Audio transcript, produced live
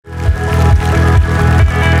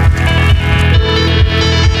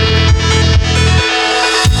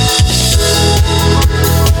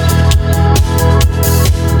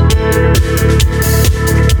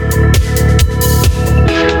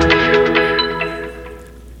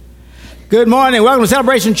Good morning. Welcome to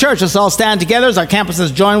Celebration Church. Let's all stand together as our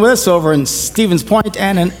campuses join with us over in Stevens Point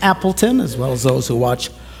and in Appleton, as well as those who watch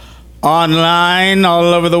online all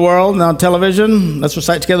over the world and on television. Let's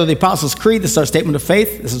recite together the Apostles' Creed. This is our statement of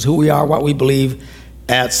faith. This is who we are, what we believe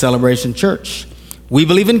at Celebration Church. We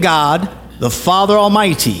believe in God, the Father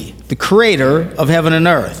Almighty, the creator of heaven and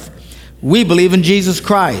earth. We believe in Jesus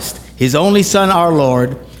Christ, his only Son, our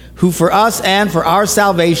Lord, who for us and for our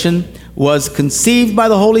salvation was conceived by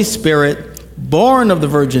the Holy Spirit, born of the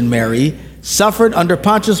Virgin Mary, suffered under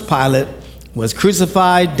Pontius Pilate, was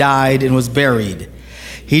crucified, died, and was buried.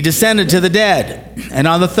 He descended to the dead, and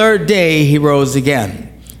on the third day he rose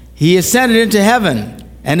again. He ascended into heaven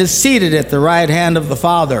and is seated at the right hand of the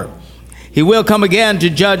Father. He will come again to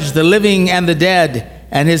judge the living and the dead,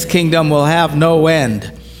 and his kingdom will have no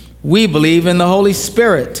end. We believe in the Holy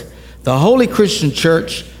Spirit, the holy Christian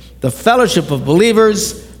church, the fellowship of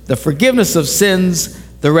believers, the forgiveness of sins,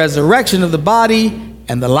 the resurrection of the body,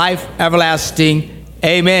 and the life everlasting.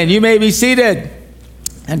 Amen. You may be seated.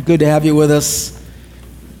 And good to have you with us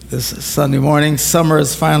this Sunday morning. Summer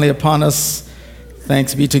is finally upon us.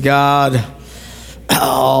 Thanks be to God.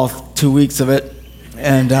 All 2 weeks of it.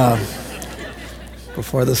 And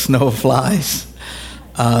before the snow flies.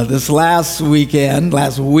 This last week,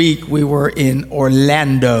 we were in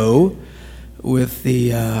Orlando with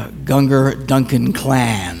the Gungor Duncan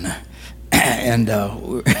clan. And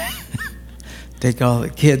take all the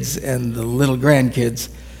kids and the little grandkids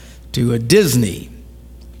to a Disney.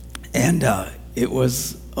 And it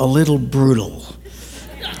was a little brutal,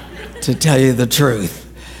 to tell you the truth.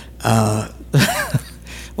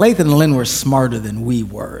 Lathan and Lynn were smarter than we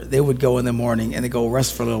were. They would go in the morning and they'd go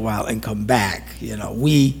rest for a little while and come back. You know,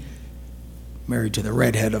 we, married to the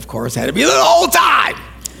redhead, of course, had to be there the whole time.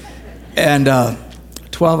 And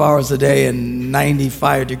 12 hours a day in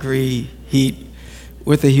 95-degree heat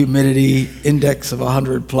with a humidity index of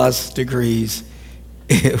 100 plus degrees.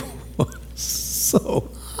 It was so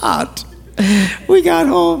hot. We got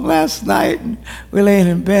home last night and we laying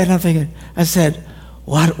in bed and I said,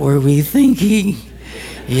 what were we thinking?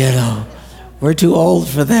 You know, we're too old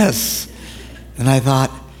for this. And I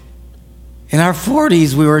thought, in our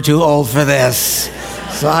 40s we were too old for this.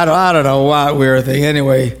 So I don't know what we were thinking.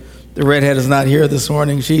 Anyway, the redhead is not here this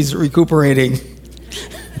morning. She's recuperating.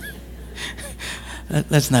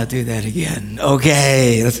 Let's not do that again.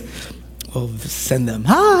 Okay. We'll send them.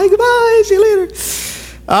 Hi, goodbye, see you later.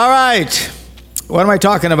 All right. What am I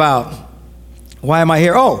talking about? Why am I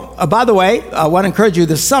here? By the way, I want to encourage you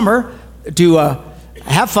this summer to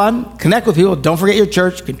have fun, connect with people. Don't forget your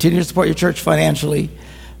church. Continue to support your church financially.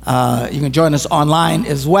 You can join us online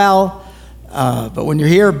as well. But when you're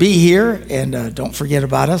here, be here, and don't forget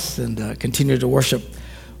about us, and continue to worship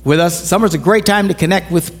with us. Summer's a great time to connect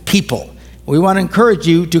with people. We want to encourage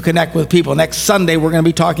you to connect with people. Next Sunday, we're going to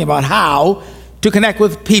be talking about how to connect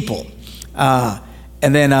with people. And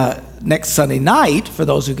then next Sunday night, for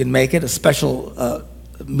those who can make it, a special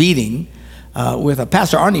meeting with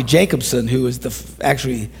Pastor Arnie Jacobson, who is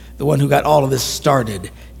actually the one who got all of this started.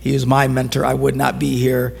 He was my mentor. I would not be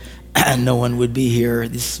here. No one would be here.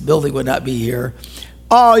 This building would not be here.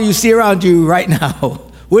 All you see around you right now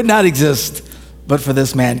would not exist but for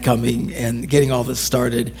this man coming and getting all this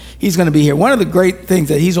started. He's going to be here. One of the great things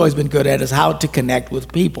that he's always been good at is how to connect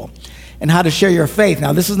with people and how to share your faith.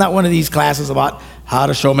 Now, this is not one of these classes about how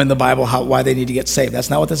to show them in the Bible why they need to get saved. That's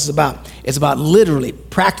not what this is about. It's about literally,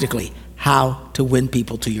 practically, how to win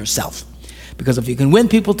people to yourself. Because if you can win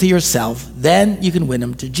people to yourself, then you can win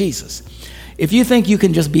them to Jesus. If you think you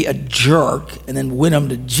can just be a jerk and then win them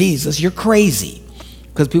to Jesus, you're crazy.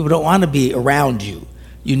 Because people don't want to be around you.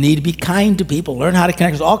 You need to be kind to people. Learn how to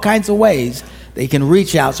connect. There's all kinds of ways they can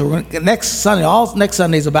reach out. So next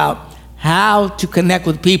Sunday is about how to connect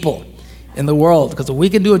with people in the world. Because if we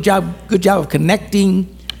can do a good job of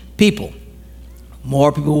connecting people,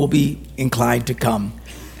 more people will be inclined to come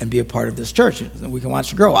and be a part of this church. And we can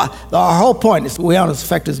watch it grow. Our whole point is we want to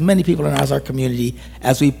affect as many people in our community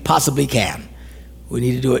as we possibly can. We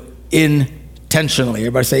need to do it intentionally.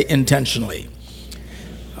 Everybody say intentionally.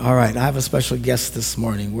 All right, I have a special guest this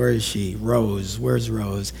morning. Where is she? Rose. Where's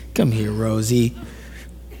Rose? Come here, Rosie.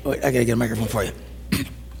 Wait, I gotta get a microphone for you.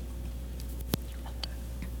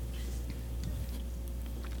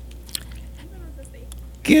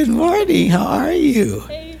 Good morning. How are you?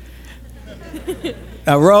 Hey.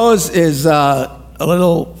 Now, Rose is a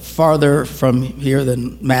little farther from here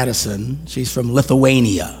than Madison. She's from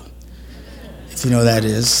Lithuania, if you know what that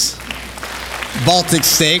is. Baltic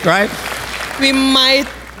state, right? We might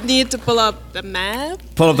need to pull up the map.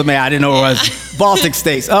 Pull up the map. I didn't know where it was. Baltic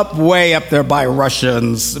states, way up there by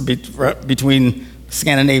Russians, between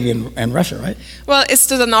Scandinavia and Russia, right? Well, it's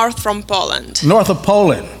to the north from Poland. North of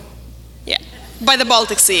Poland. Yeah, by the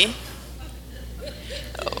Baltic Sea.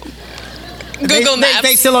 Google Maps.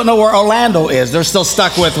 They still don't know where Orlando is. They're still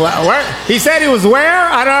stuck with where? He said he was where?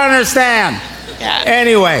 I don't understand. Yeah.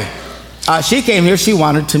 Anyway, she came here. She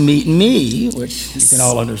wanted to meet me, which you can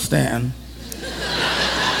all understand.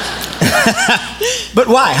 But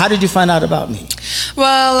why? How did you find out about me?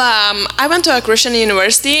 Well, I went to a Christian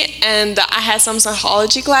university, and I had some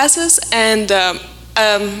psychology classes, and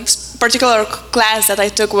particular class that I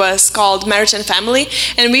took was called Marriage and Family,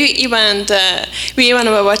 and we even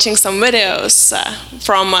were watching some videos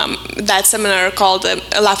from that seminar called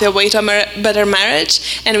Love Your Way to a Better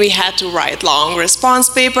Marriage, and we had to write long response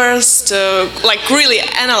papers to really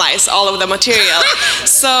analyze all of the material.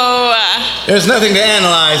 So there's nothing to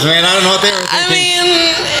analyze, man. I don't know what they were thinking.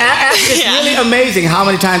 It's really amazing how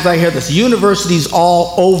many times I hear this. Universities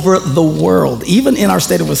all over the world, even in our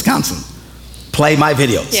state of Wisconsin, play my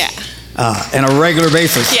videos. Yeah. On a regular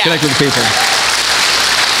basis, connect with people.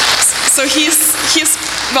 So he's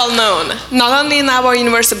well known, not only in our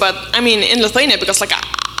university, but I mean in Lithuania, because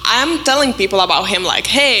I'm telling people about him,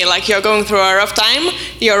 hey, you're going through a rough time,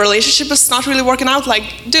 your relationship is not really working out,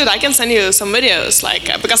 dude, I can send you some videos,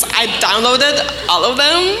 because I downloaded all of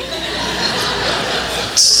them.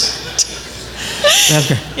 That's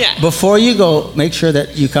great. Yeah. Before you go, make sure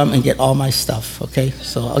that you come and get all my stuff, okay?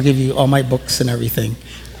 So I'll give you all my books and everything.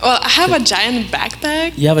 Well, I have a giant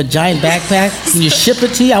backpack. You have a giant backpack? Can you ship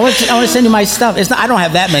it to you? I want to send you my stuff. I don't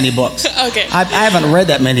have that many books. Okay. I haven't read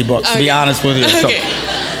that many books, to be honest with you. So.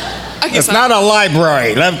 Okay. It's not a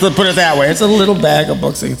library, let's put it that way. It's a little bag of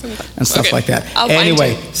books and stuff like that.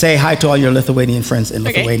 Anyway, say hi to all your Lithuanian friends in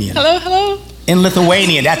Lithuanian. Hello. In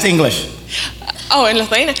Lithuanian, that's English. Oh, in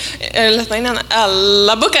Lithuania.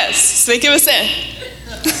 Labukas. Sveiki visi.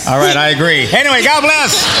 All right, I agree. Anyway, God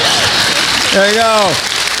bless. There you go.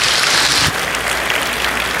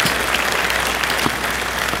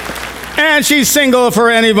 And she's single for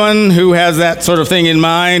anyone who has that sort of thing in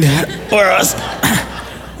mind, or us.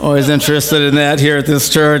 Always interested in that here at this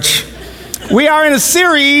church. We are in a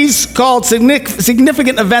series called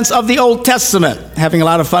Significant Events of the Old Testament. Having a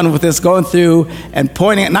lot of fun with this, going through and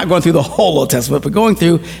pointing at, not going through the whole Old Testament, but going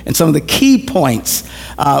through and some of the key points.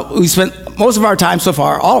 We spent most of our time so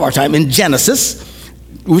far, all of our time, in Genesis,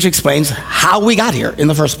 which explains how we got here in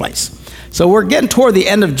the first place. So we're getting toward the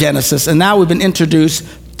end of Genesis, and now we've been introduced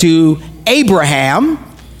to Abraham,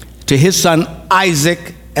 to his son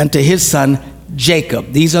Isaac, and to his son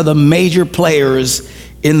Jacob. These are the major players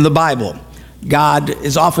in the Bible. God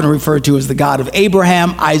is often referred to as the God of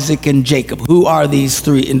Abraham, Isaac, and Jacob. Who are these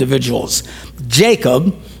three individuals?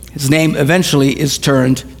 Jacob, his name eventually is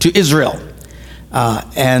turned to Israel.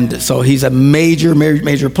 And so he's a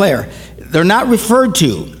major player. They're not referred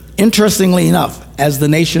to, interestingly enough, as the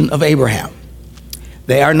nation of Abraham.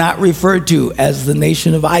 They are not referred to as the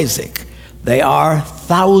nation of Isaac. They are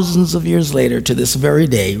thousands of years later to this very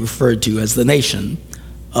day referred to as the nation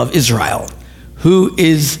of Israel. Who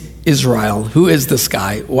is Israel? Who is this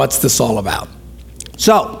guy? What's this all about?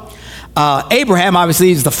 So, Abraham obviously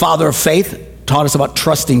is the father of faith, taught us about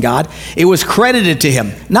trusting God. It was credited to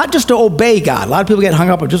him, not just to obey God. A lot of people get hung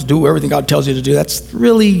up on just do everything God tells you to do. That's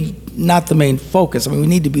really not the main focus. I mean, we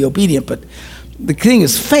need to be obedient, but the thing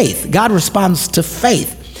is faith. God responds to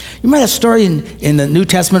faith. You remember that story in the New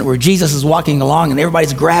Testament where Jesus is walking along and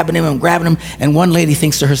everybody's grabbing him, and one lady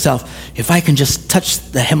thinks to herself, if I can just touch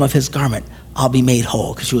the hem of his garment, I'll be made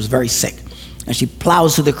whole, because she was very sick. And she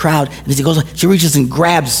plows through the crowd, and as he goes, she reaches and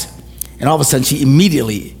grabs, and all of a sudden she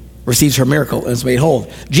immediately receives her miracle and is made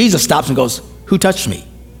whole. Jesus stops and goes, who touched me?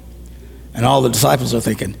 And all the disciples are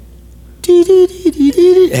thinking,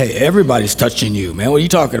 hey, everybody's touching you, man. What are you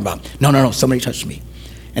talking about? No, somebody touched me.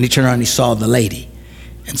 And he turned around and he saw the lady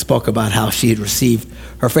and spoke about how she had received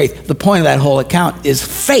her faith. The point of that whole account is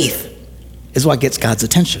faith is what gets God's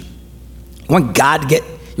attention. You want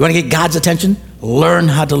to get God's attention? Learn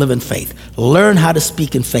how to live in faith. Learn how to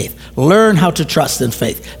speak in faith. Learn how to trust in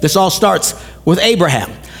faith. This all starts with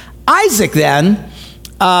Abraham. Isaac then,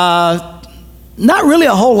 not really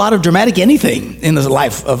a whole lot of dramatic anything in the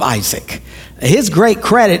life of Isaac. His great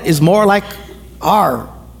credit is more like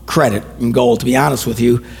our credit and goal, to be honest with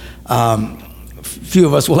you. Few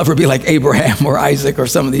of us will ever be like Abraham or Isaac or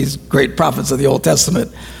some of these great prophets of the Old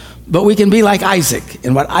Testament. But we can be like Isaac.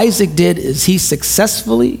 And what Isaac did is he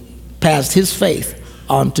successfully passed his faith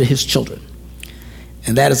on to his children.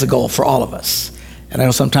 And that is a goal for all of us. And I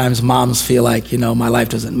know sometimes moms feel like, my life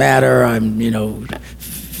doesn't matter. I'm,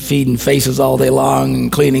 feeding faces all day long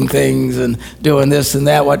and cleaning things and doing this and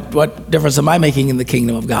that. What difference am I making in the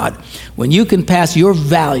kingdom of God? When you can pass your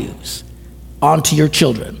values on to your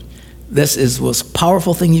children, this is the most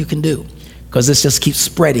powerful thing you can do, because this just keeps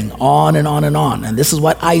spreading on and on and on. And this is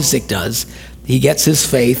what Isaac does. He gets his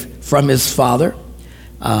faith from his father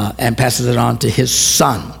and passes it on to his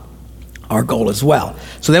son, our goal as well.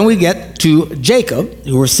 So then we get to Jacob,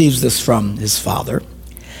 who receives this from his father.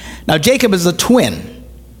 Now Jacob is a twin,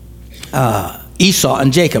 Esau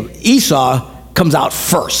and Jacob. Esau comes out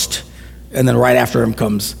first, and then right after him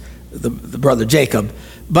comes the brother Jacob.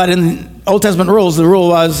 But in Old Testament rules, the rule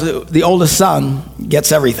was the oldest son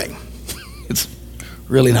gets everything. It's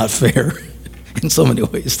really not fair in so many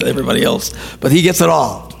ways to everybody else, but he gets it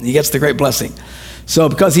all. He gets the great blessing. So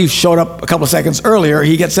because he showed up a couple of seconds earlier,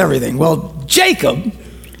 he gets everything. Well, Jacob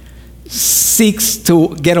seeks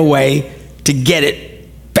to get a way to get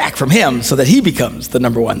it back from him so that he becomes the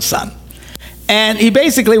number one son. And he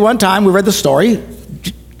basically, one time, we read the story,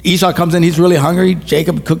 Esau comes in, he's really hungry.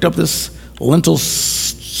 Jacob cooked up this lentil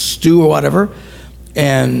stew or whatever,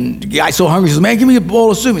 and the guy's so hungry, he says, man, give me a bowl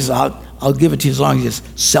of soup. He says, I'll give it to you as long as you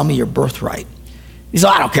just sell me your birthright. He said,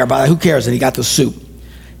 I don't care about that. Who cares? And he got the soup.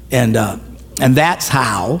 And that's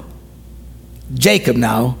how Jacob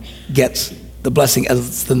now gets the blessing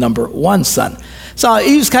as the number one son. So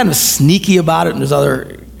he was kind of sneaky about it, and there's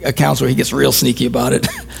other accounts where he gets real sneaky about it.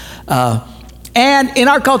 And in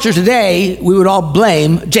our culture today, we would all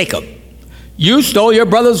blame Jacob. You stole your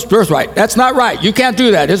brother's birthright. That's not right. You can't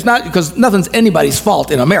do that. It's not, because nothing's anybody's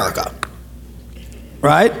fault in America.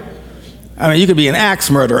 Right? I mean, you could be an axe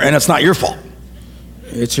murderer, and it's not your fault.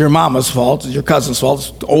 It's your mama's fault, it's your cousin's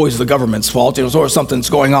fault, it's always the government's fault, it's always something's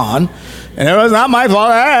going on, and it was not my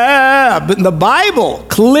fault. But the Bible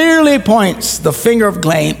clearly points the finger of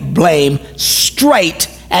blame straight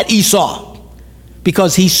at Esau,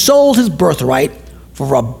 because he sold his birthright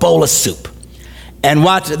for a bowl of soup. And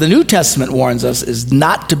what the New Testament warns us is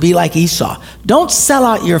not to be like Esau. Don't sell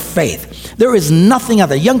out your faith. There is nothing out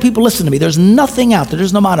there. Young people, listen to me. There's nothing out there.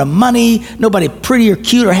 There's no amount of money, nobody pretty or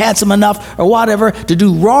cute or handsome enough or whatever to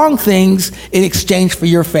do wrong things in exchange for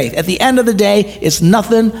your faith. At the end of the day, it's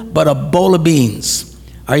nothing but a bowl of beans.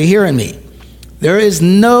 Are you hearing me? There is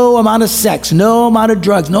no amount of sex, no amount of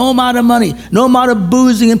drugs, no amount of money, no amount of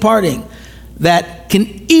boozing and partying that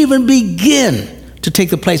can even begin to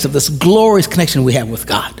take the place of this glorious connection we have with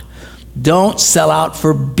God. Don't sell out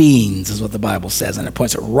for beans, is what the Bible says, and it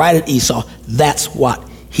points it right at Esau. That's what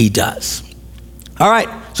he does. All right,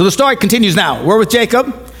 so the story continues now. We're with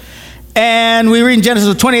Jacob, and we read in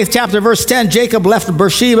Genesis 20th chapter, verse 10, Jacob left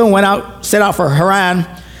Beersheba and set out for Haran.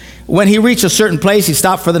 When he reached a certain place, he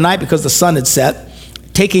stopped for the night because the sun had set.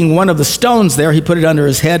 Taking one of the stones there, he put it under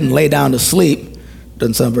his head and lay down to sleep.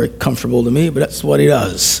 Doesn't sound very comfortable to me, but that's what he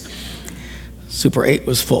does. Super 8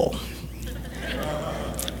 was full.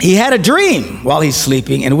 He had a dream while he's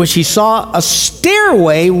sleeping in which he saw a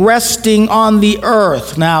stairway resting on the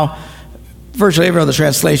earth. Now, virtually every other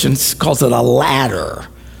translation calls it a ladder.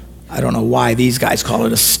 I don't know why these guys call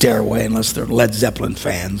it a stairway unless they're Led Zeppelin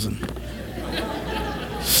fans. And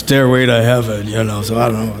Stairway to Heaven, so I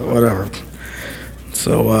don't know, whatever.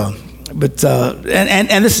 So,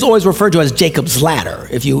 and this is always referred to as Jacob's ladder.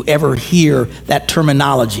 If you ever hear that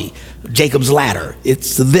terminology, Jacob's ladder,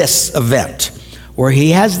 it's this event where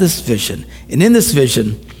he has this vision, and in this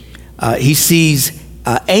vision he sees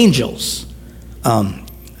angels.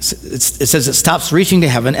 It says it stops reaching to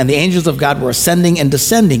heaven, and the angels of God were ascending and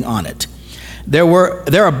descending on it.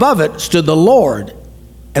 There above it stood the Lord,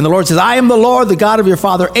 and the Lord says, I am the Lord, the God of your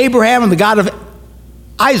father Abraham and the God of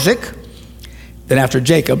Isaac. Then after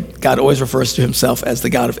Jacob, God always refers to himself as the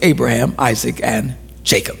God of Abraham, Isaac, and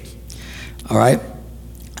Jacob. All right?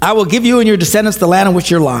 I will give you and your descendants the land on which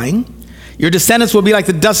you're lying. Your descendants will be like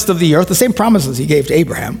the dust of the earth. The same promises he gave to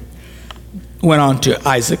Abraham went on to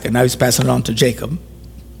Isaac, and now he's passing it on to Jacob.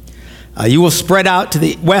 You will spread out to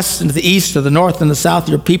the west and to the east, to the north and the south.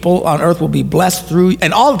 Your people on earth will be blessed through,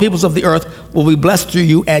 and all the peoples of the earth will be blessed through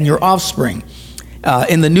you and your offspring.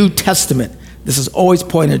 In the New Testament, this is always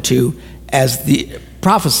pointed to as the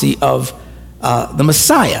prophecy of the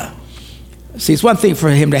Messiah. See, it's one thing for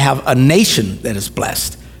him to have a nation that is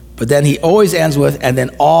blessed, but then he always ends with, and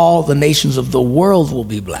then all the nations of the world will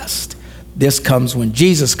be blessed. This comes when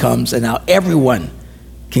Jesus comes, and now everyone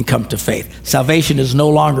can come to faith. Salvation is no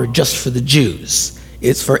longer just for the Jews.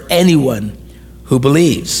 It's for anyone who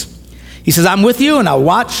believes. He says, I'm with you, and I'll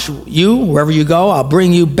watch you wherever you go. I'll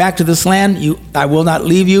bring you back to this land. I will not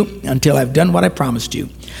leave you until I've done what I promised you.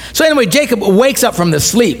 So anyway, Jacob wakes up from this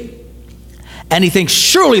sleep, And he thinks,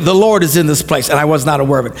 surely the Lord is in this place, and I was not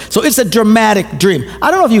aware of it. So it's a dramatic dream. I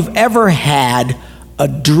don't know if you've ever had a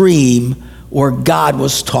dream where God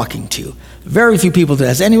was talking to you. Very few people do.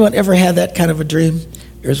 Has anyone ever had that kind of a dream?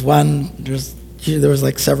 There's one, there was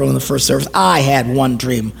like several in the first service. I had one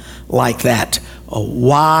dream like that.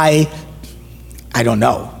 Why? I don't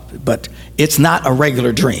know, but it's not a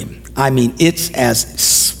regular dream. I mean, it's as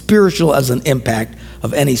spiritual as an impact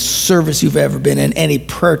of any service you've ever been in, any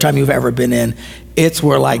prayer time you've ever been in. It's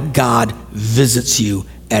where like God visits you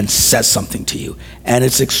and says something to you. And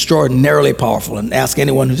it's extraordinarily powerful. And ask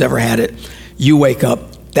anyone who's ever had it, you wake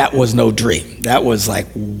up, that was no dream. That was like,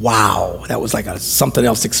 wow. That was like a something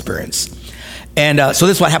else experience. And so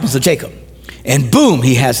this is what happens to Jacob. And boom,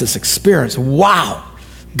 he has this experience. Wow,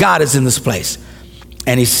 God is in this place.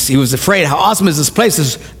 And he was afraid, how awesome is this place?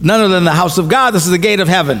 This is none other than the house of God. This is the gate of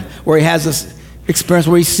heaven, where he has this experience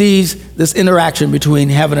where he sees this interaction between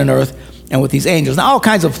heaven and earth and with these angels. Now, all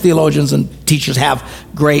kinds of theologians and teachers have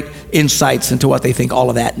great insights into what they think all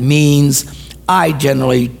of that means. I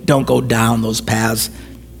generally don't go down those paths.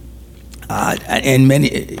 And many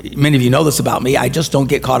of you know this about me. I just don't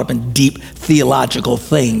get caught up in deep theological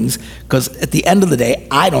things, because at the end of the day,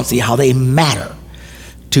 I don't see how they matter.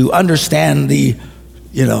 To understand the,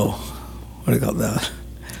 what do you call it, the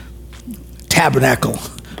tabernacle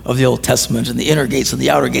of the Old Testament and the inner gates and the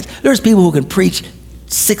outer gates. There's people who can preach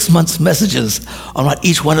 6 months messages on what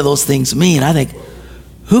each one of those things mean. I think,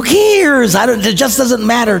 who cares? It just doesn't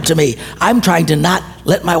matter to me. I'm trying to not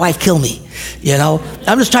let my wife kill me.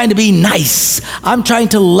 I'm just trying to be nice. I'm trying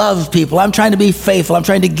to love people. I'm trying to be faithful. I'm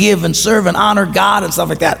trying to give and serve and honor God and stuff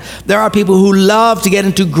like that. There are people who love to get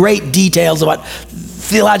into great details about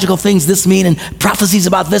theological things this mean and prophecies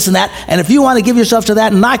about this and that. And if you want to give yourself to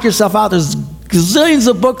that and knock yourself out, there's gazillions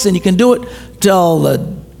of books and you can do it till the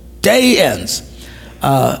day ends.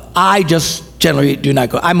 I just generally do not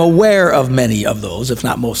go. I'm aware of many of those, if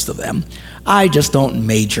not most of them. I just don't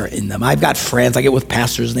major in them. I've got friends, I get with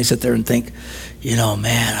pastors and they sit there and think,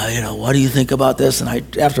 man, what do you think about this?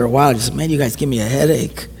 And after a while, I just say, man, you guys give me a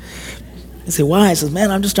headache. I say, why? I says, man,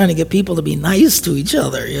 I'm just trying to get people to be nice to each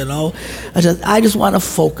other, I just want to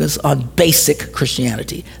focus on basic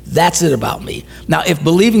Christianity. That's it about me. Now, if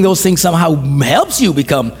believing those things somehow helps you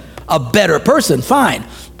become a better person, fine.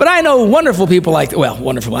 But I know I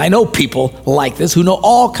know people like this who know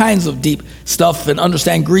all kinds of deep stuff and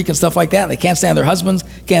understand Greek and stuff like that. They can't stand their husbands,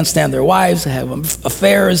 can't stand their wives, have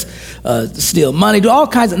affairs, steal money, do all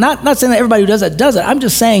kinds of, not saying that everybody who does that does it. I'm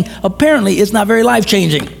just saying, apparently it's not very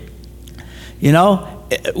life-changing.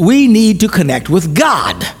 We need to connect with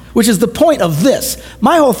God, which is the point of this.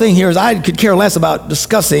 My whole thing here is I could care less about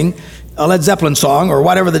discussing a Led Zeppelin song or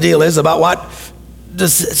whatever the deal is about what the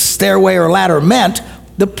stairway or ladder meant.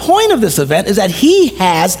 The point of this event is that he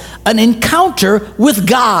has an encounter with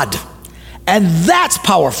God. And that's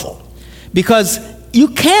powerful, because you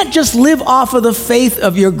can't just live off of the faith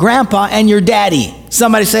of your grandpa and your daddy.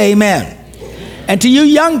 Somebody say amen. And to you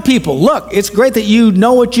young people, look, it's great that you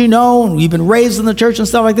know what you know and you've been raised in the church and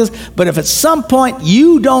stuff like this, but if at some point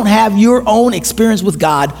you don't have your own experience with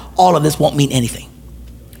God, all of this won't mean anything.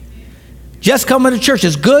 Just coming to church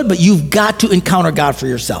is good, but you've got to encounter God for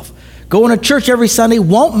yourself. Going to church every Sunday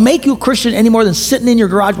won't make you a Christian any more than sitting in your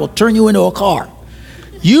garage will turn you into a car.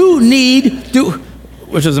 You need to,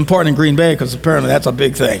 which is important in Green Bay because apparently that's a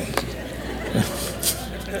big thing.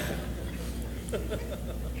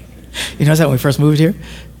 You know that when we first moved here?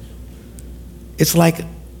 It's like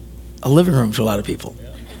a living room to a lot of people.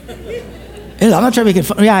 I'm not trying to make it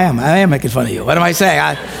fun. Yeah, I am making fun of you. What am I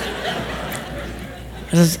saying?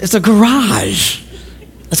 It's a garage.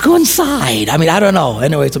 Let's go inside. I don't know.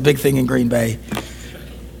 Anyway, it's a big thing in Green Bay.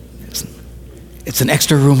 It's an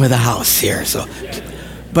extra room of the house here.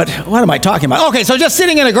 But what am I talking about? Okay, so just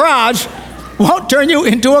sitting in a garage won't turn you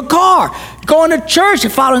into a car. Going to church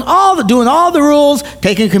and doing all the rules,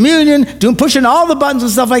 taking communion, pushing all the buttons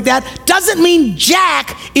and stuff like that doesn't mean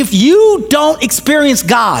jack if you don't experience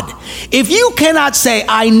God. If you cannot say,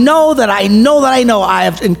 I know that I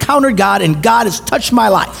have encountered God and God has touched my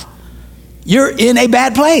life, you're in a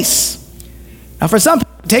bad place. Now, for some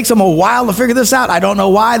people, it takes them a while to figure this out. I don't know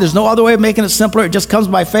why. There's no other way of making it simpler. It just comes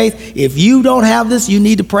by faith. If you don't have this, you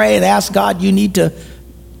need to pray and ask God. You need to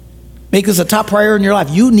make this a top priority in your life.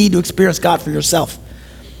 You need to experience God for yourself.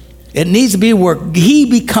 It needs to be where he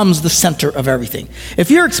becomes the center of everything. If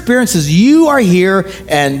your experience is you are here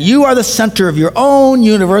and you are the center of your own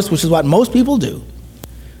universe, which is what most people do.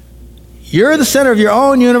 You're the center of your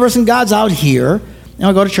own universe and God's out here.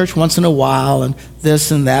 I go to church once in a while and this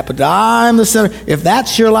and that, but I'm the center. If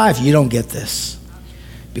that's your life, you don't get this.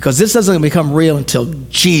 Because this doesn't become real until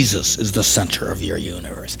Jesus is the center of your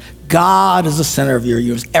universe. God is the center of your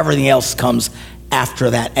universe. Everything else comes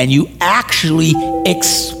after that. And you actually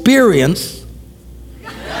experience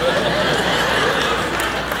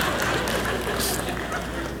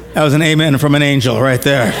that was an amen from an angel right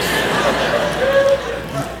there.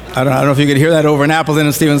 I don't know if you could hear that over in Appleton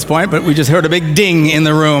and Stevens Point, but we just heard a big ding in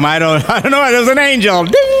the room. I don't know, it was an angel.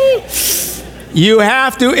 Ding! You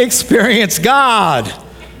have to experience God.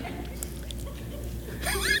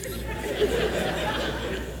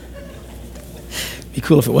 Be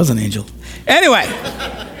cool if it was an angel. Anyway,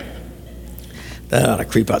 that ought to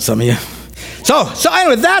creep out some of you. So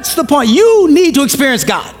anyway, that's the point. You need to experience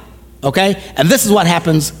God, okay? And this is what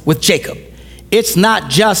happens with Jacob. It's not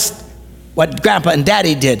just what Grandpa and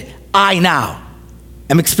Daddy did. I now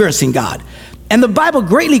am experiencing God. And the Bible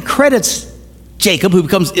greatly credits Jacob, who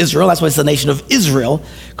becomes Israel. That's why it's the nation of Israel,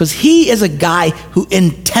 because he is a guy who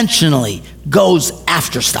intentionally goes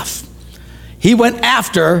after stuff. He went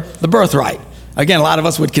after the birthright. Again, a lot of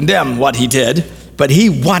us would condemn what he did, but he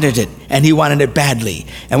wanted it, and he wanted it badly.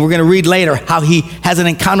 And we're going to read later how he has an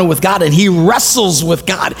encounter with God, and he wrestles with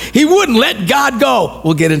God. He wouldn't let God go.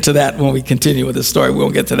 We'll get into that when we continue with this story. We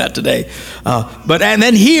won't get to that today. And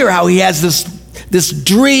then here, how he has this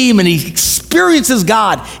dream, and he experiences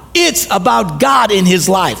God. It's about God in his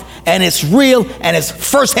life, and it's real, and it's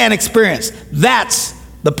firsthand experience. That's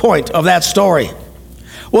the point of that story.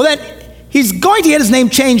 Well, then, he's going to get his name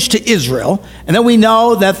changed to Israel, and then we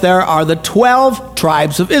know that there are the 12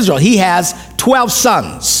 tribes of Israel. He has 12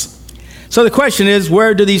 sons. So the question is,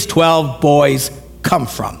 where do these 12 boys come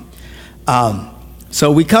from?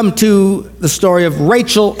 So we come to the story of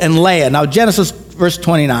Rachel and Leah. Now Genesis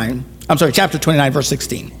chapter 29, verse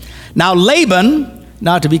 16. Now Laban,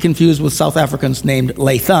 not to be confused with South Africans named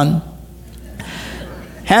Lathan,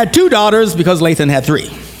 had 2 daughters because Lathan had 3.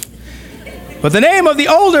 But the name of the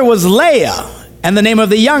older was Leah, and the name of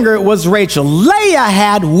the younger was Rachel. Leah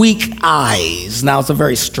had weak eyes. Now, it's a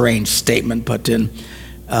very strange statement, but in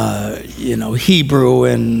Hebrew,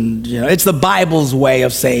 and it's the Bible's way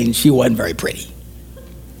of saying she wasn't very pretty.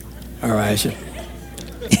 All right,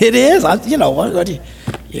 it is.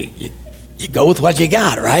 You go with what you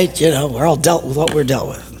got, right? We're all dealt with what we're dealt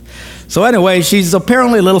with. So anyway, she's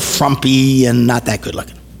apparently a little frumpy and not that good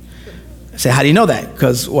looking. I say, how do you know that?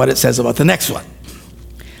 Because what it says about the next one.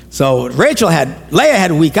 So Leah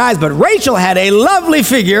had weak eyes, but Rachel had a lovely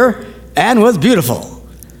figure and was beautiful.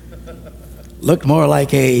 Looked more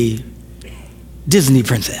like a Disney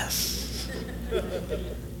princess.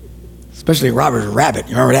 Especially Robert Rabbit.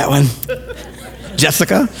 You remember that one?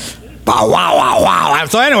 Jessica? Wow, wow, wow, wow.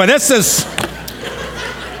 So anyway, that's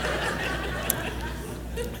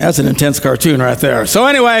an intense cartoon right there. So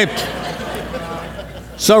anyway,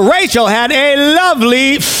 so Rachel had a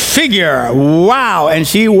lovely figure. Wow, and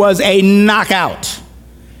she was a knockout.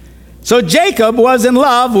 So Jacob was in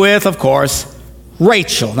love with, of course,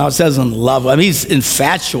 Rachel. Now it says in love. I mean, he's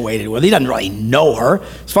infatuated with her. He doesn't really know her.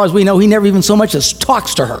 As far as we know, he never even so much as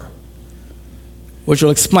talks to her, which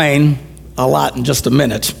will explain a lot in just a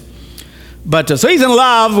minute. But so he's in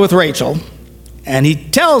love with Rachel, and he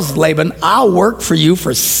tells Laban, I'll work for you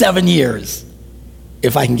for 7 years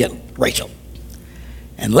if I can get Rachel.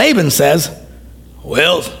 And Laban says,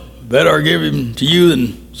 well, better give him to you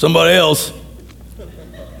than somebody else.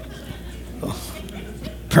 Well,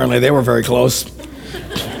 apparently they were very close.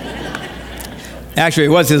 Actually,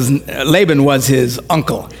 Laban was his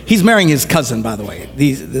uncle. He's marrying his cousin, by the way.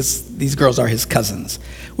 These girls are his cousins,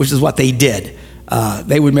 which is what they did.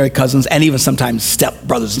 They would marry cousins and even sometimes step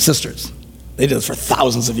brothers and sisters. They did this for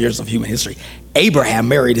thousands of years of human history. Abraham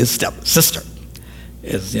married his stepsister.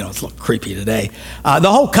 It's a little creepy today.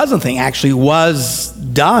 The whole cousin thing actually was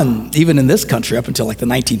done even in this country up until like the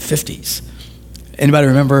 1950s. Anybody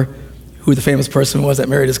remember who the famous person was that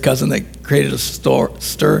married his cousin that created a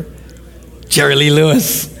stir? Jerry Lee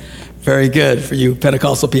Lewis. Very good for you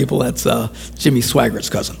Pentecostal people. That's Jimmy Swaggart's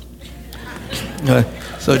cousin.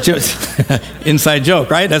 So inside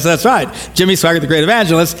joke, right? That's right. Jimmy Swaggart, the great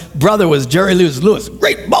evangelist, brother was Jerry Lewis.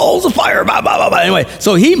 Great balls of fire, blah, blah, blah, blah. Anyway,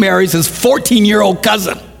 so he marries his 14-year-old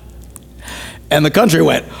cousin. And the country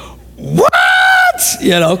went, what?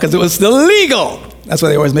 Because it was still illegal. That's why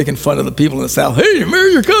they were always making fun of the people in the South. Hey, you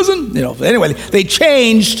marry your cousin? Anyway, they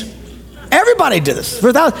changed. Everybody did this.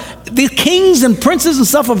 The kings and princes and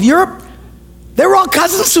stuff of Europe, they were all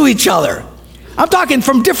cousins to each other. I'm talking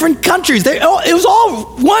from different countries. It was all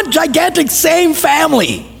one gigantic same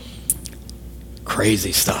family.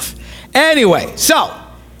 Crazy stuff. Anyway, so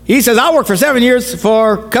he says, I'll work for 7 years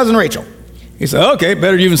for cousin Rachel. He said, okay,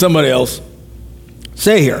 better you than somebody else.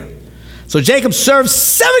 Say here. So Jacob served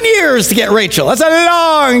 7 years to get Rachel. That's a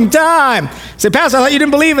long time. Say, Pastor, I thought you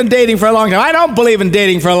didn't believe in dating for a long time. I don't believe in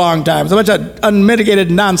dating for a long time. It's a bunch of unmitigated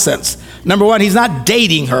nonsense. Number one, he's not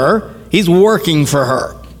dating her. He's working for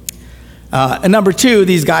her. And number two,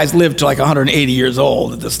 these guys lived to like 180 years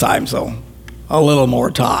old at this time, so a little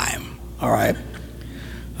more time. All right?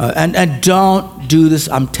 And don't do this.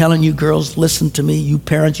 I'm telling you, girls, listen to me. You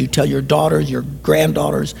parents, you tell your daughters, your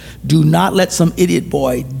granddaughters, do not let some idiot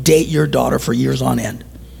boy date your daughter for years on end.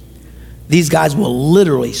 These guys will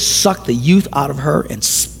literally suck the youth out of her and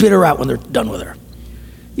spit her out when they're done with her.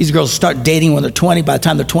 These girls start dating when they're 20. By the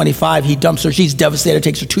time they're 25, he dumps her. She's devastated. It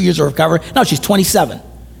takes her 2 years to recover. Now she's 27.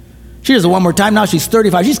 She does it one more time. Now she's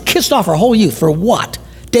 35. She's kissed off her whole youth for what?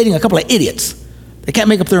 Dating a couple of idiots. They can't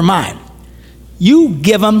make up their mind. You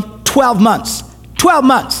give him 12 months. 12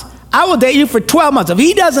 months. I will date you for 12 months. If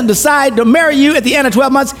he doesn't decide to marry you at the end of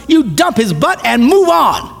 12 months, you dump his butt and move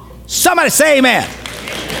on. Somebody say amen.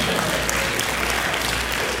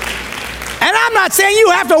 And I'm not saying you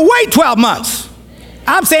have to wait 12 months.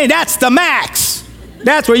 I'm saying that's the max.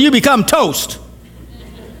 That's where you become toast.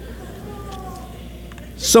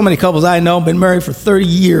 So many couples I know have been married for 30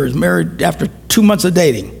 years, married after 2 months of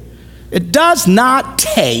dating. It does not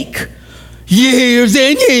take years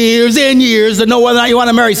and years and years to know whether or not you want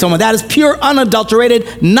to marry someone. That is pure,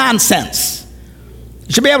 unadulterated nonsense.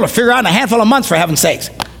 You should be able to figure out in a handful of months, for heaven's sakes.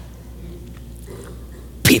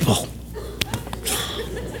 People.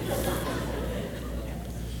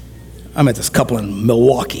 I met this couple in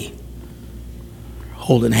Milwaukee,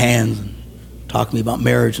 holding hands and talking to me about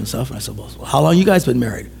marriage and stuff. And I said, well, how long you guys been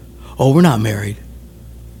married? Oh, we're not married.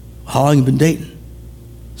 How long you been dating?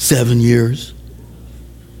 7 years.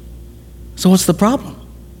 So what's the problem?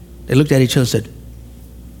 They looked at each other and said,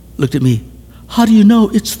 looked at me, how do you know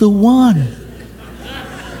it's the one?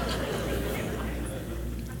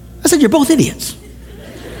 I said, you're both idiots.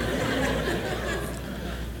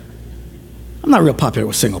 I'm not real popular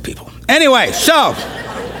with single people. Anyway, so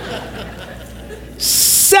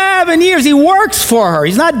 7 years he works for her.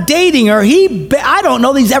 He's not dating her. I don't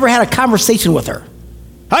know that he's ever had a conversation with her.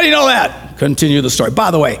 How do you know that? Continue the story. By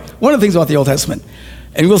the way, one of the things about the Old Testament,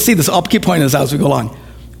 and we'll see this, I'll keep pointing this out as we go along.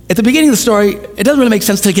 At the beginning of the story, it doesn't really make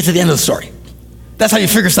sense till you get to the end of the story. That's how you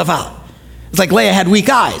figure stuff out. It's like Leah had weak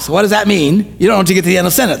eyes. What does that mean? You don't know until you get to the end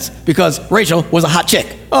of the sentence, because Rachel was a hot chick.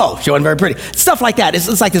 Oh, she wasn't very pretty. Stuff like that.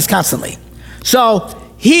 It's like this constantly. So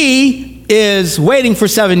he is waiting for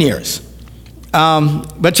 7 years.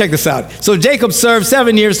 But check this out. So Jacob served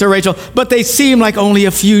 7 years to Rachel, but they seem like only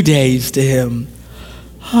a few days to him.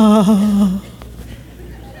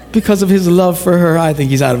 Because of his love for her, I think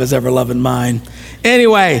he's out of his ever-loving mind.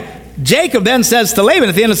 Anyway, Jacob then says to Laban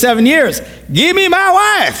at the end of 7 years, give me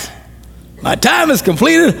my wife. My time is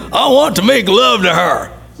completed. I want to make love to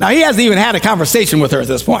her. Now, he hasn't even had a conversation with her at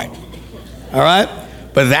this point. All right?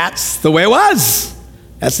 But that's the way it was.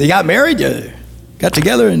 You got married, you got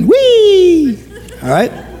together, and whee! All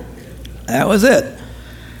right? That was it.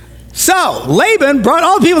 So Laban brought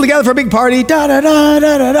all the people together for a big party.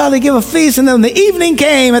 They give a feast, and then the evening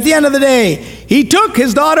came at the end of the day. He took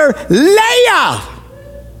his daughter Leah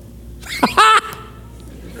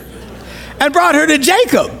and brought her to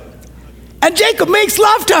Jacob. And Jacob makes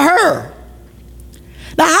love to her.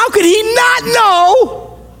 Now, how could he not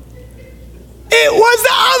know it was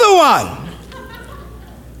the other one?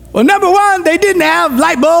 Well, number one, they didn't have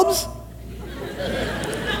light bulbs.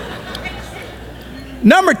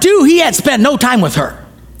 Number two, he had spent no time with her.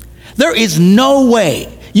 There is no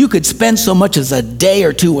way you could spend so much as a day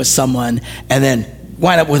or two with someone and then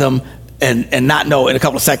wind up with them and not know in a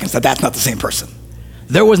couple of seconds that that's not the same person.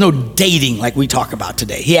 There was no dating like we talk about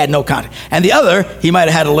today. He had no contact. And the other, he might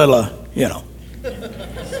have had a little,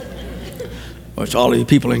 which all of you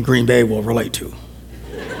people in Green Bay will relate to.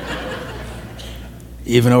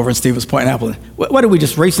 Even over in Stevens Point, Appleton. What did we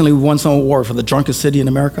just recently won some award for the drunkest city in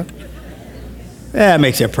America? Yeah, it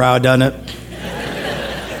makes you proud, doesn't it?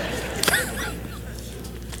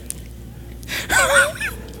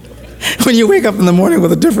 When you wake up in the morning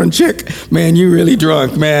with a different chick, man, you really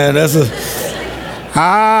drunk, man. That's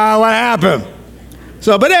what happened?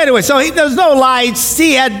 But anyway, there's no lights.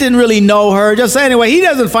 He didn't really know her. Just anyway, he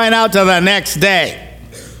doesn't find out till the next day.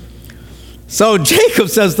 So Jacob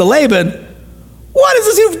says to Laban, what is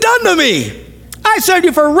this you've done to me? I served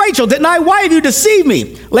you for Rachel, didn't I? Why have you deceived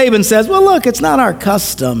me? Laban says, well, look, it's not our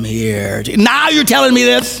custom here. Now you're telling me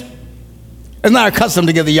this? It's not our custom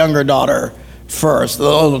to give the younger daughter first. The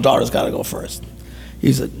older daughter's got to go first.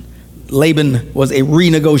 Laban was a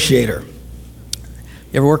renegotiator. You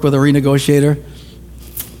ever work with a renegotiator?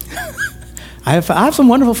 I have some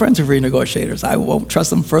wonderful friends who are renegotiators. I won't trust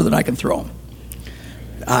them further than I can throw them.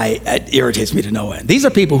 It irritates me to no end. These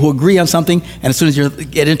are people who agree on something, and as soon as you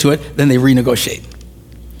get into it, then they renegotiate.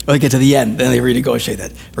 Or they get to the end, then they renegotiate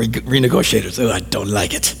that. Renegotiators, I don't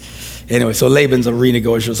like it. Anyway, so Laban's a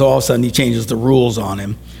renegotiator, so all of a sudden he changes the rules on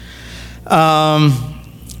him.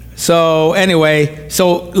 So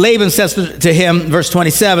Laban says to him, verse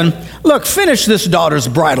 27, look, finish this daughter's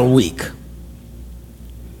bridal week.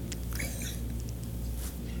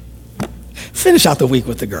 Finish out the week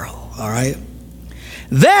with the girl, all right?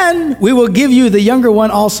 Then we will give you the younger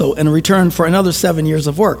one also in return for another 7 years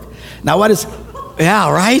of work. Now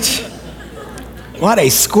yeah, right? What a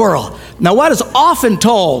squirrel. Now what is often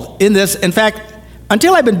told in this, in fact,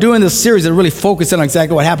 until I've been doing this series and really focusing on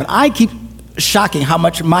exactly what happened, I keep shocking how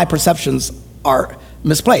much my perceptions are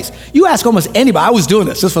misplaced. You ask almost anybody, I was doing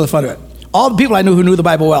this just for the fun of it. All the people I knew who knew the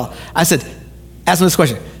Bible well, I said, ask them this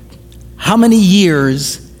question. How many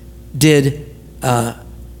years did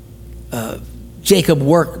Jacob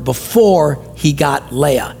work before he got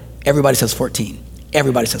Leah? Everybody says 14.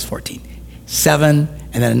 Everybody says 14. 7,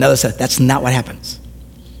 and then another 7. That's not what happens.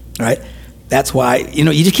 All right? That's why, you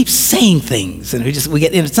just keep saying things, and we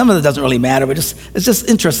get some of it doesn't really matter, but it's just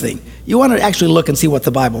interesting. You want to actually look and see what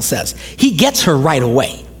the Bible says. He gets her right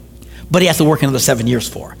away, but he has to work another 7 years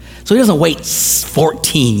for her. So he doesn't wait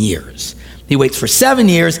 14 years. He waits for 7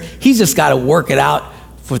 years. He's just got to work it out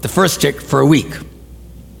with the first chick for a week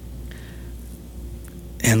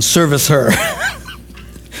and service her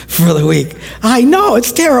for the week. I know,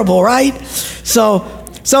 it's terrible, right? So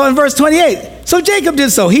in verse 28, so Jacob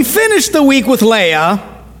did so. He finished the week with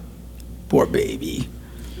Leah, poor baby.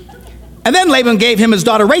 And then Laban gave him his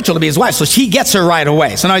daughter Rachel to be his wife, so she gets her right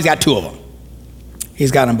away. So now he's got 2 of them.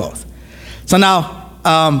 He's got them both. So now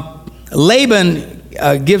Laban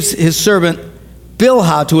gives his servant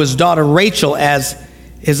Bilhah to his daughter Rachel as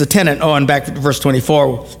his attendant. Oh, and back to verse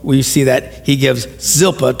 24, we see that he gives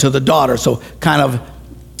Zilpah to the daughter. So kind of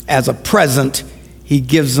as a present, he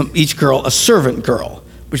gives them each girl a servant girl,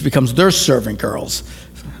 which becomes their servant girls.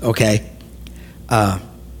 Okay.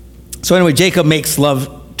 So anyway, Jacob makes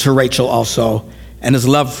love to Rachel also, and his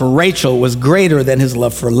love for Rachel was greater than his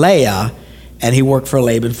love for Leah, and he worked for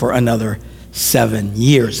Laban for another 7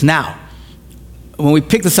 years. Now, when we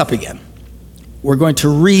pick this up again, we're going to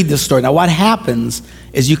read this story. Now, what happens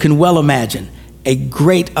is you can well imagine a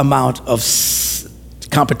great amount of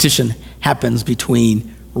competition happens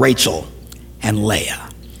between Rachel and Leah.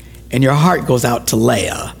 And your heart goes out to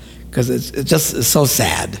Leah because it's so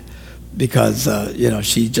sad because,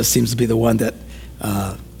 she just seems to be the one that,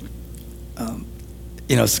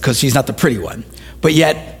 because she's not the pretty one. But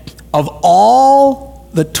yet, of all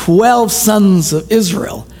the 12 sons of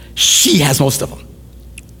Israel, she has most of them.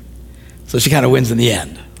 So she kind of wins in the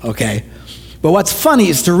end, okay? But what's funny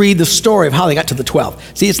is to read the story of how they got to the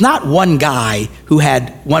 12. See, it's not one guy who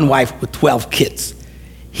had one wife with 12 kids.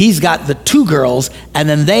 He's got the 2 girls, and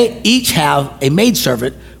then they each have a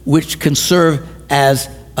maidservant which can serve as,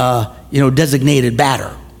 designated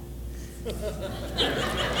batter.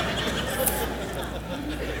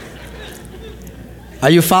 Are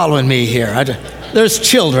you following me here? There's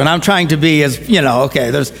children. I'm trying to be as,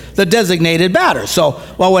 there's the designated batter. So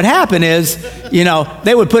what would happen is,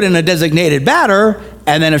 they would put in a designated batter,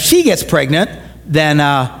 and then if she gets pregnant, then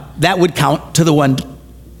that would count to the one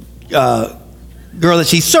girl that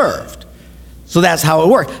she served. So that's how it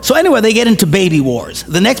worked. So anyway, they get into baby wars.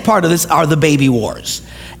 The next part of this are the baby wars.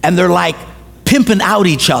 And they're like pimping out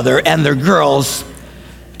each other and their girls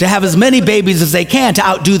to have as many babies as they can to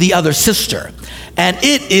outdo the other sister. And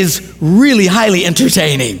it is really highly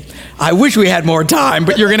entertaining. I wish we had more time,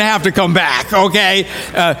 but you're going to have to come back, okay,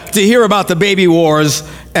 to hear about the baby wars.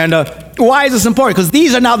 And why is this important? Because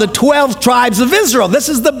these are now the 12 tribes of Israel. This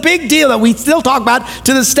is the big deal that we still talk about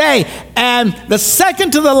to this day. And the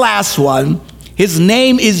second to the last one, his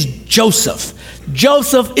name is Joseph.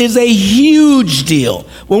 Joseph is a huge deal.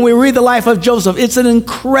 When we read the life of Joseph, it's an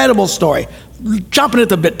incredible story. Chomping at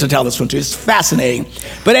the bit to tell this one to you. It's fascinating.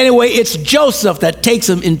 But anyway, it's Joseph that takes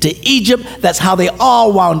them into Egypt. That's how they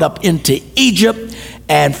all wound up into Egypt.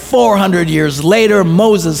 And 400 years later,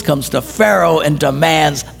 Moses comes to Pharaoh and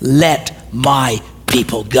demands, let my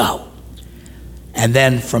people go. And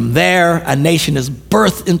then from there, a nation is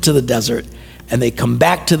birthed into the desert, and they come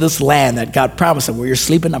back to this land that God promised them, where you're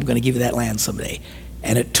sleeping, I'm going to give you that land someday.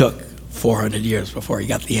 And it took 400 years before he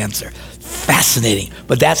got the answer. Fascinating.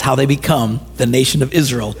 But that's how they become the nation of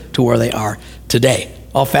Israel to where they are today.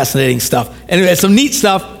 All fascinating stuff. Anyway, some neat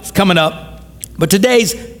stuff is coming up. But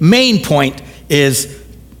today's main point is,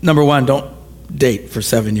 number one, don't date for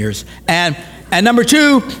 7 years. And number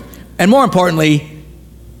two, And more importantly,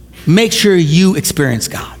 make sure you experience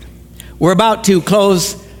God. We're about to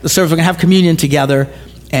close the service. We're going to have communion together,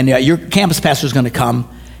 and your campus pastor is going to come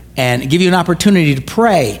and give you an opportunity to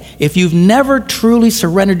pray if you've never truly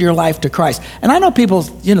surrendered your life to Christ. And I know people,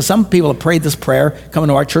 some people have prayed this prayer coming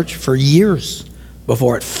to our church for years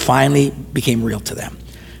before it finally became real to them.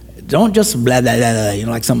 Don't just blah, blah, blah,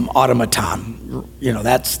 blah, like some automaton.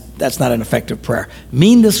 That's not an effective prayer.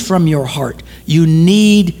 Mean this from your heart. You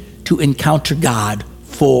need to encounter God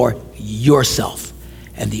for yourself.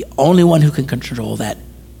 And the only one who can control that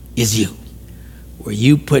is you. Where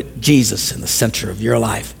you put Jesus in the center of your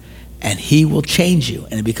life, and he will change you,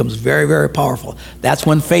 and it becomes very, very powerful. That's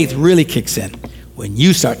when faith really kicks in, when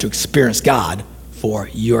you start to experience God for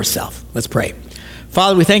yourself. Let's pray.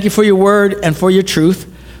 Father, we thank you for your word and for your truth.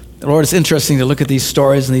 Lord, it's interesting to look at these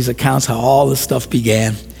stories and these accounts, how all this stuff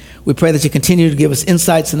began. We pray that you continue to give us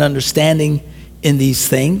insights and understanding in these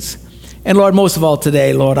things. And Lord, most of all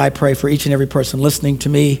today, Lord, I pray for each and every person listening to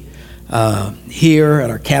me here at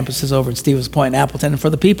our campuses over in Stevens Point and Appleton, and for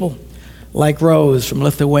the people like Rose from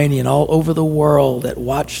Lithuania and all over the world that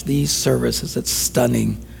watch these services. It's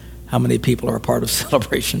stunning how many people are a part of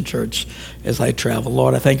Celebration Church as I travel.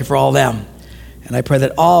 Lord, I thank you for all them. And I pray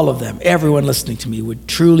that all of them, everyone listening to me, would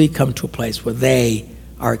truly come to a place where they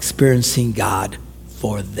are experiencing God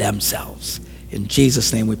for themselves. In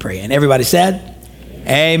Jesus' name we pray. And everybody said,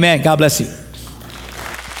 amen. God bless you.